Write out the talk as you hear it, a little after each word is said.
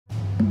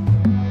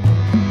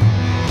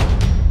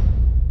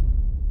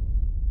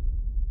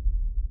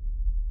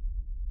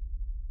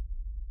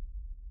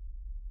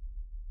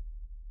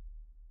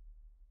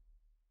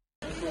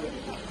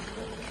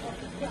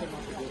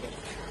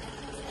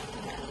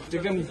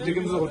take them to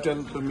the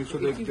hotel to make sure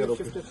they're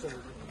okay.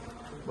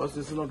 But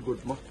this is not good,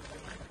 no?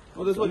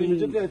 No, that's why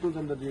immediately I told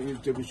them that you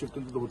need to be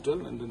shifted to the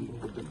hotel and then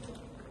put them.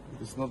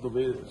 This is not the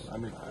way. I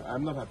mean,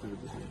 I'm not happy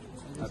with this.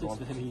 At all.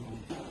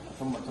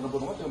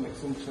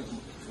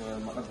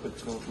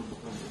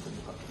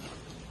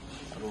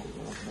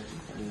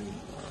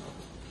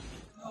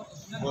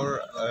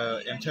 For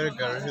entire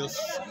Gar Hills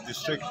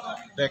district,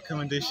 the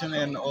accommodation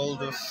and all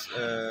those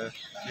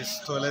this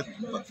toilet,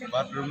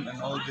 bathroom,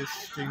 and all these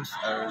things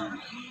are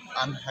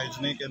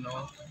unhygienic and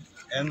all.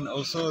 And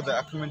also the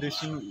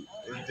accommodation,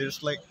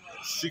 there's like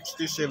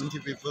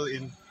 60-70 people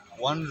in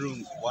one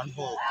room, one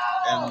hall,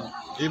 and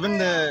even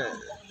the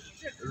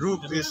roof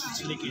is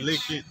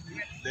leaking.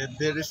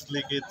 There is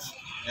leakage,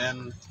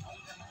 and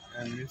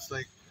it's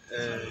like.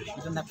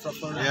 We don't have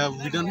proper. Yeah,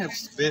 we don't have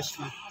space.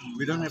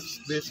 We don't have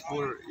space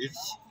for it.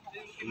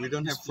 We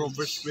don't have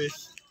proper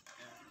space.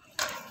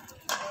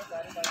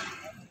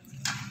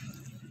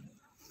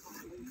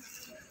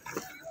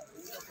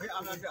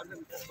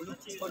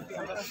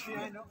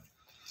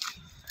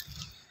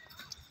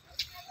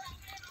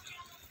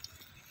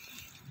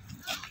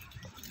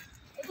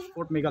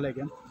 Fort Meghalaya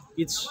Games,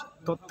 it's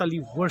totally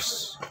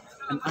worse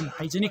and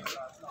unhygienic.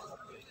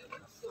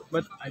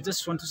 But I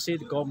just want to say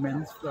the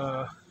government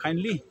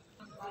kindly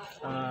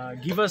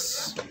give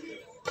us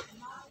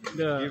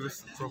the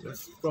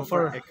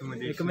proper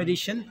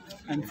accommodation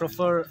and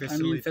proper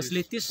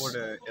facilities for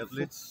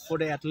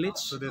the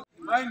athletes. So that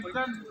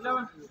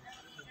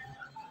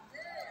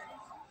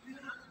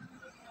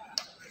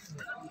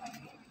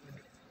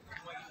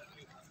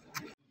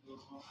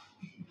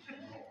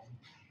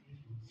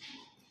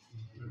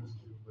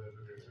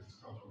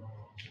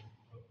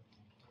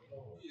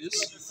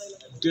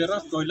there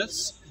are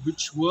toilets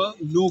which were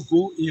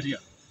no-go area.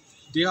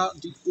 They are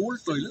the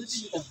old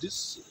toilets of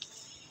this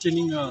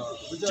training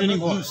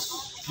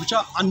halls, which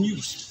are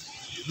unused,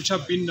 which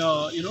have been,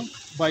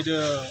 by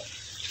the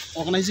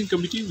organizing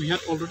committee. We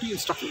had already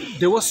instructed.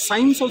 There were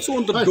signs also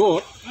on the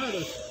door.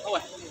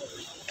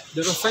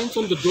 There are signs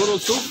on the door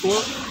also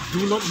for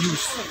do not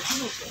use.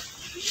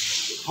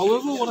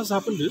 However, what has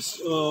happened is,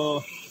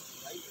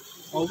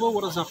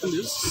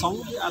 some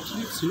of the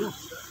athletes,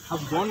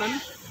 have gone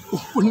and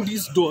opened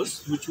these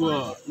doors, which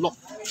were locked,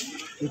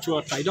 which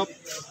were tied up,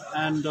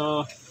 and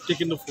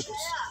taken the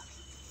photos.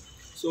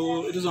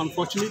 So it is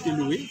unfortunate in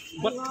a way,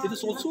 but it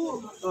is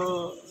also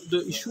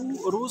the issue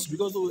arose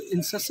because of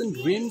incessant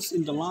rains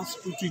in the last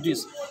 2-3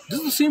 days. This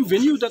is the same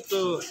venue that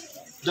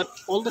that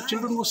all the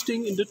children were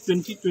staying in the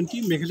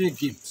 2020 Meghalaya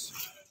Games.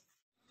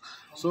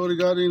 So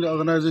regarding the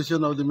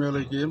organization of the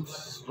Meghalaya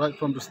Games, right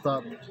from the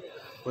start,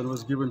 when it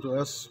was given to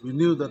us, we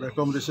knew that the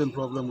accommodation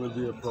problem will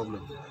be a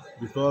problem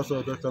because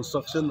of the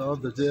construction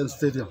of the JN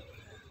Stadium.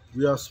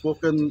 We have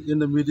spoken in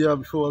the media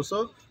before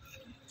also,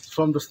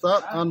 from the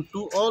start and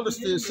to all the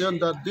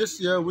stations, that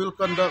this year we'll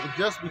conduct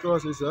just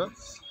because it's a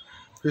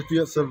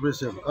 50th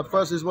celebration. At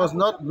first it was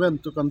not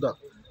meant to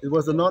conduct. It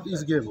was the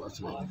Northeast game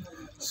actually.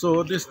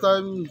 So this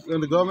time when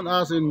the government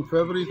asked in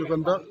February to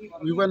conduct,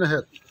 we went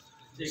ahead.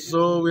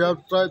 So we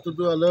have tried to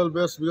do a little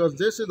best because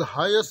this is the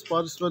highest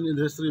participant in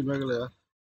the history of Meghalaya.